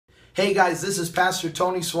Hey guys, this is Pastor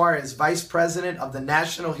Tony Suarez, Vice President of the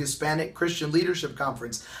National Hispanic Christian Leadership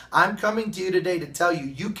Conference. I'm coming to you today to tell you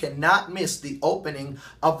you cannot miss the opening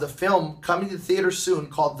of the film coming to theaters soon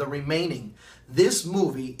called The Remaining. This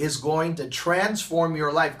movie is going to transform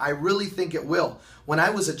your life. I really think it will. When I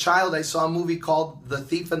was a child, I saw a movie called The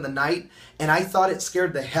Thief in the Night, and I thought it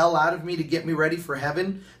scared the hell out of me to get me ready for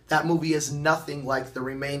heaven. That movie is nothing like The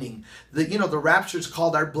Remaining. The rapture is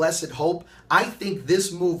called Our Blessed Hope. I think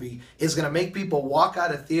this movie is going to make people walk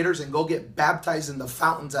out of theaters and go get baptized in the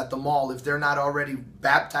fountains at the mall if they're not already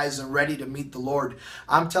baptized and ready to meet the Lord.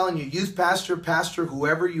 I'm telling you, youth pastor,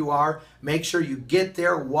 whoever you are, make sure you get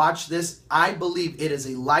there, watch this. I believe it is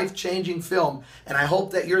a life-changing film, and I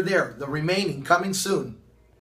hope that you're there. The Remaining, coming soon.